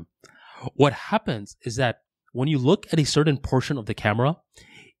time. What happens is that when you look at a certain portion of the camera,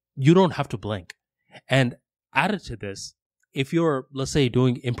 you don't have to blink. And added to this, if you're, let's say,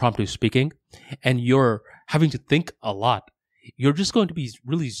 doing impromptu speaking and you're having to think a lot, you're just going to be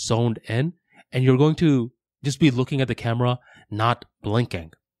really zoned in, and you're going to just be looking at the camera, not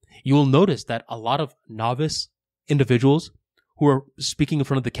blinking. You will notice that a lot of novice individuals who are speaking in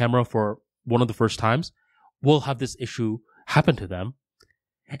front of the camera for one of the first times will have this issue happen to them.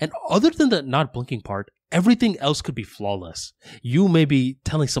 And other than the not blinking part, everything else could be flawless. You may be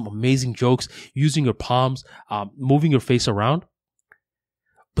telling some amazing jokes, using your palms, moving your face around.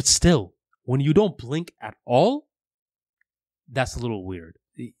 But still, when you don't blink at all, that's a little weird.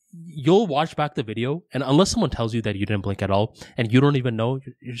 You'll watch back the video, and unless someone tells you that you didn't blink at all, and you don't even know,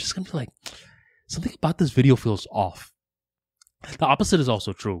 you're just going to be like, something about this video feels off. The opposite is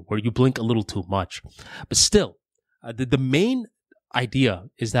also true, where you blink a little too much. But still, the main idea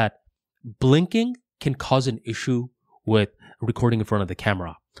is that blinking can cause an issue with recording in front of the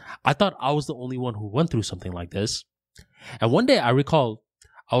camera. I thought I was the only one who went through something like this. And one day I recall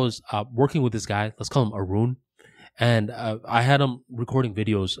I was working with this guy, let's call him Arun, and I had him recording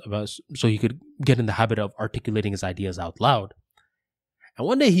videos so he could get in the habit of articulating his ideas out loud. And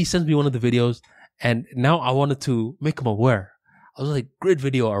one day he sends me one of the videos, and now I wanted to make him aware. I was like, great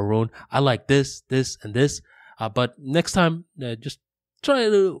video, Arun. I like this, this, and this. But next time, just try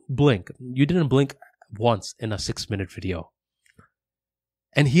to blink. You didn't blink once in a 6-minute video.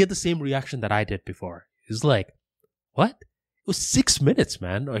 And he had the same reaction that I did before. He's like, what? It was 6 minutes,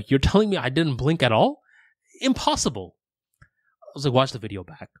 man. Like, you're telling me I didn't blink at all? Impossible. I was like, watch the video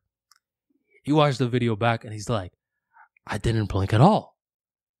back. He watched the video back and he's like, I didn't blink at all.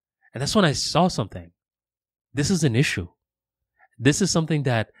 And that's when I saw something. This is an issue. This is something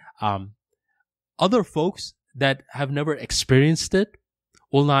that other folks that have never experienced it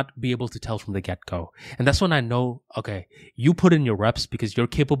will not be able to tell from the get-go. And that's when I know, okay, you put in your reps because you're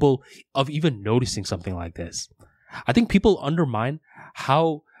capable of even noticing something like this. I think people undermine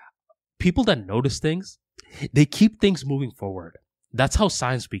how people that notice things, they keep things moving forward. That's how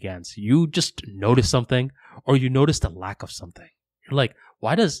science begins. You just notice something, or you notice the lack of something. You're like,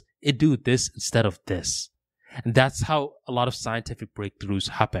 why does it do this instead of this? And that's how a lot of scientific breakthroughs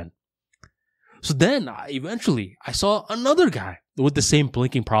happen. So then eventually I saw another guy with the same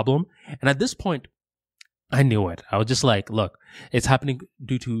blinking problem. And at this point, I knew it. I was just like, look, it's happening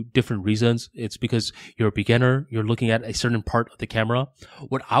due to different reasons. It's because you're a beginner. You're looking at a certain part of the camera.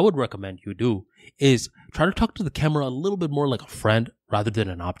 What I would recommend you do is try to talk to the camera a little bit more like a friend rather than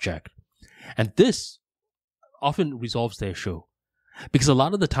an object. And this often resolves the issue. Because a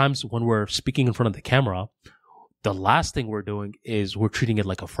lot of the times when we're speaking in front of the camera, the last thing we're doing is we're treating it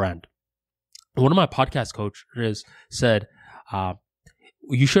like a friend. One of my podcast coaches said,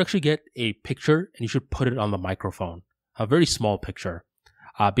 you should actually get a picture and you should put it on the microphone, a very small picture,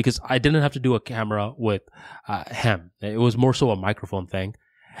 because I didn't have to do a camera with him. It was more so a microphone thing.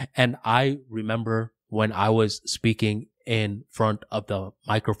 And I remember when I was speaking in front of the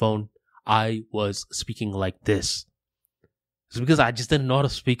microphone, I was speaking like this. It's because I just didn't know how to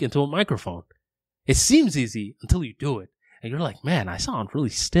speak into a microphone. It seems easy until you do it. And you're like, man, I sound really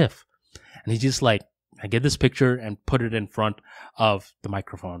stiff. And he's just like, I get this picture and put it in front of the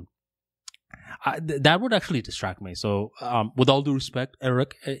microphone. That would actually distract me. So with all due respect,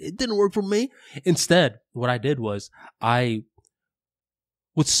 Eric, it didn't work for me. Instead, what I did was I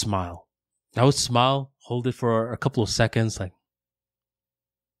would smile. I would smile, hold it for a couple of seconds, like,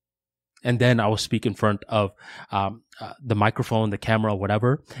 and then I would speak in front of the microphone, the camera,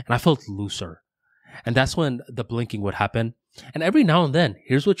 whatever, and I felt looser. And that's when the blinking would happen. And every now and then,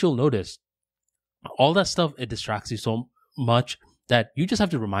 here's what you'll notice. All that stuff, it distracts you so much that you just have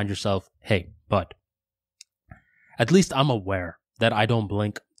to remind yourself, hey, but at least I'm aware that I don't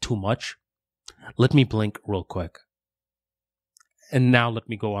blink too much. Let me blink real quick. And now let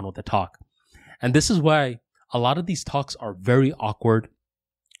me go on with the talk. And this is why a lot of these talks are very awkward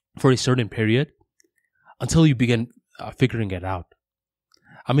for a certain period until you begin figuring it out.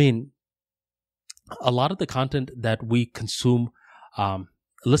 I mean, a lot of the content that we consume,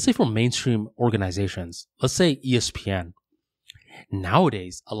 let's say from mainstream organizations, let's say ESPN,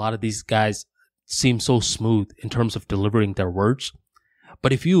 nowadays, a lot of these guys seem so smooth in terms of delivering their words.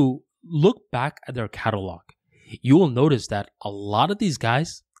 But if you look back at their catalog, you will notice that a lot of these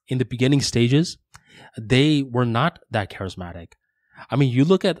guys in the beginning stages, they were not that charismatic. I mean, you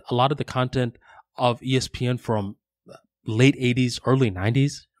look at a lot of the content of ESPN from late 80s, early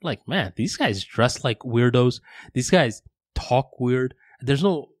 90s, like, man, these guys dress like weirdos. These guys talk weird. There's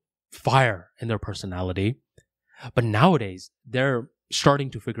no fire in their personality. But nowadays, they're starting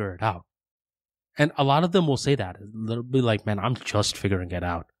to figure it out. And a lot of them will say that. They'll be like, man, I'm just figuring it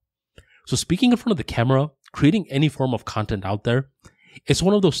out. So speaking in front of the camera, creating any form of content out there, it's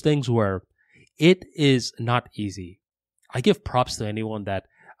one of those things where it is not easy. I give props to anyone that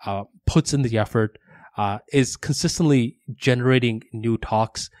puts in the effort, is consistently generating new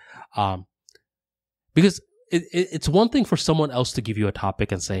talks. Because it's one thing for someone else to give you a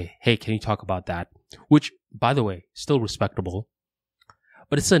topic and say, hey, can you talk about that? Which, by the way, still respectable.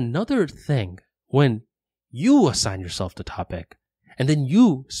 But it's another thing when you assign yourself the topic and then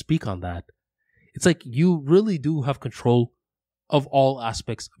you speak on that. It's like you really do have control of all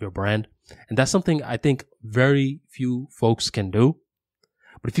aspects of your brand. And that's something I think very few folks can do.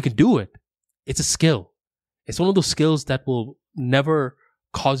 But if you can do it, it's a skill. It's one of those skills that will never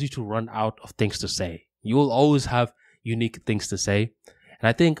cause you to run out of things to say. You will always have unique things to say. And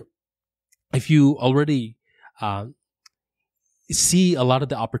I think if you already see a lot of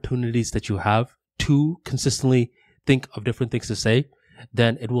the opportunities that you have to consistently think of different things to say,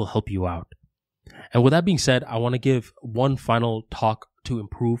 then it will help you out. And with that being said, I want to give one final talk to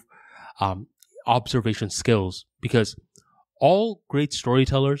improve observation skills, because all great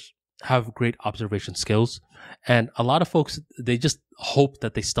storytellers have great observation skills. And a lot of folks, they just hope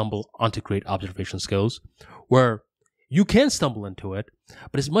that they stumble onto great observation skills, where you can stumble into it,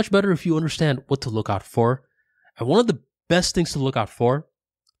 but it's much better if you understand what to look out for. And one of the best things to look out for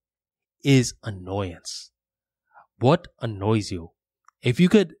is annoyance. What annoys you? If you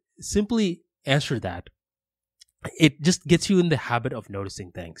could simply answer that, it just gets you in the habit of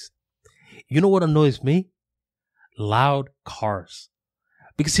noticing things. You know what annoys me? Loud cars.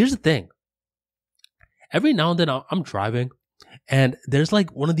 Because here's the thing. Every now and then I'm driving and there's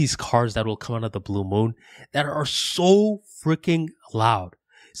like one of these cars that will come out of the blue moon that are so freaking loud.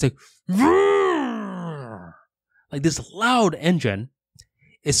 It's like, like this loud engine.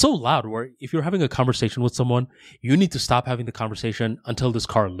 It's so loud where if you're having a conversation with someone, you need to stop having the conversation until this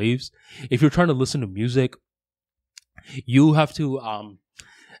car leaves. If you're trying to listen to music, you have to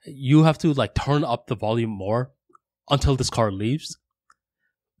like turn up the volume more until this car leaves.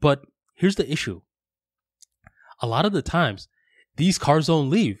 But here's the issue. A lot of the times, these cars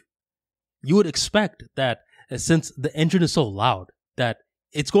don't leave. You would expect that since the engine is so loud, that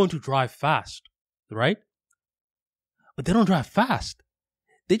it's going to drive fast, right? But they don't drive fast.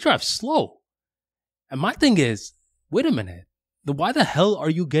 They drive slow. And my thing is, wait a minute. Why the hell are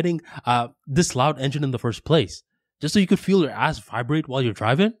you getting this loud engine in the first place? Just so you could feel your ass vibrate while you're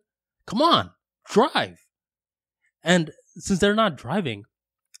driving? Come on, drive. And since they're not driving,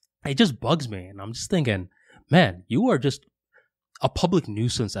 it just bugs me. And I'm just thinking, man, you are just a public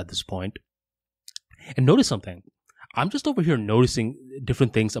nuisance at this point. And notice something. I'm just over here noticing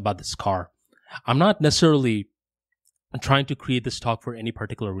different things about this car. I'm not necessarily trying to create this talk for any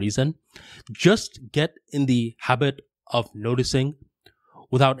particular reason. Just get in the habit of noticing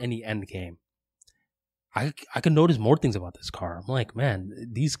without any end game. I can notice more things about this car. I'm like, man,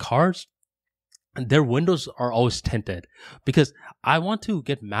 these cars, their windows are always tinted, because I want to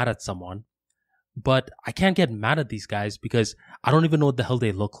get mad at someone, but I can't get mad at these guys because I don't even know what the hell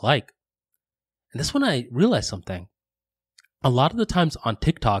they look like. And that's when I realized something. A lot of the times on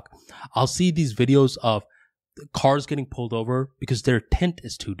TikTok, I'll see these videos of cars getting pulled over because their tint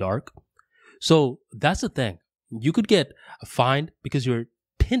is too dark. So that's the thing. You could get fined because your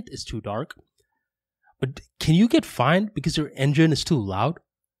tint is too dark. But can you get fined because your engine is too loud?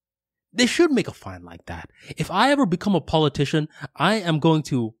 They should make a fine like that. If I ever become a politician, I am going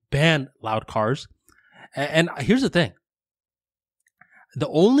to ban loud cars. And here's the thing. The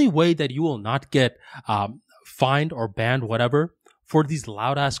only way that you will not get fined or banned, whatever, for these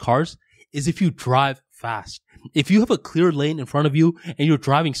loud ass cars is if you drive fast. If you have a clear lane in front of you and you're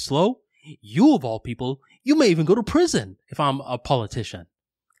driving slow, you of all people, you may even go to prison if I'm a politician.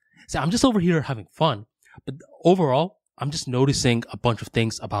 See, I'm just over here having fun. But overall, I'm just noticing a bunch of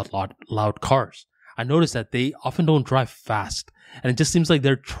things about loud cars. I notice that they often don't drive fast, and it just seems like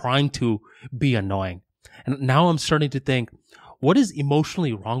they're trying to be annoying. And now I'm starting to think, what is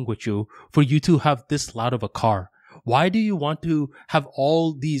emotionally wrong with you for you to have this loud of a car? Why do you want to have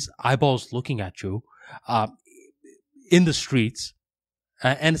all these eyeballs looking at you in the streets?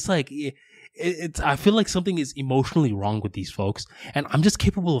 And it's like, I feel like something is emotionally wrong with these folks, and I'm just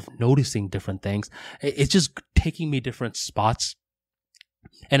capable of noticing different things. It's just taking me different spots,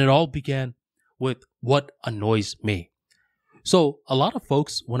 and it all began with what annoys me. So a lot of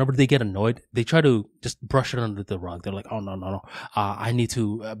folks, whenever they get annoyed, they try to just brush it under the rug. They're like, oh, no. I need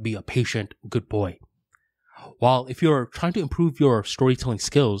to be a patient, good boy. While if you're trying to improve your storytelling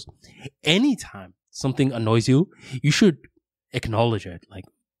skills, anytime something annoys you, you should acknowledge it. Like,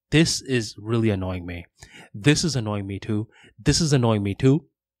 this is really annoying me. This is annoying me too. This is annoying me too.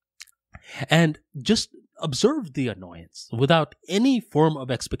 And just observe the annoyance without any form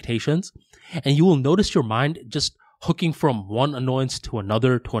of expectations. And you will notice your mind just hooking from one annoyance to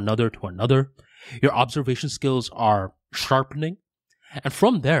another, to another, to another. Your observation skills are sharpening. And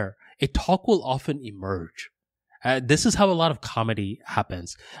from there, a talk will often emerge. This is how a lot of comedy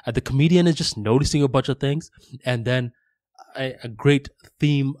happens. The comedian is just noticing a bunch of things, and then a great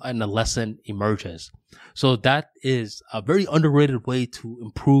theme and a lesson emerges. So that is a very underrated way to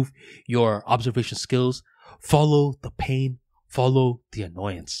improve your observation skills. Follow the pain, follow the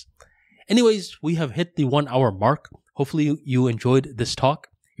annoyance. Anyways, we have hit the 1 hour mark. Hopefully you enjoyed this talk.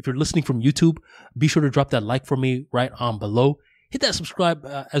 If you're listening from YouTube, be sure to drop that like for me right on below. Hit that subscribe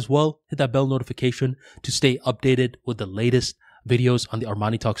as well. Hit that bell notification to stay updated with the latest videos on the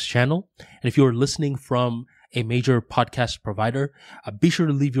ArmaniTalks channel. And if you're listening from a major podcast provider, be sure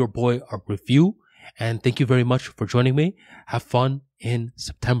to leave your boy a review. And thank you very much for joining me. Have fun in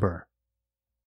September.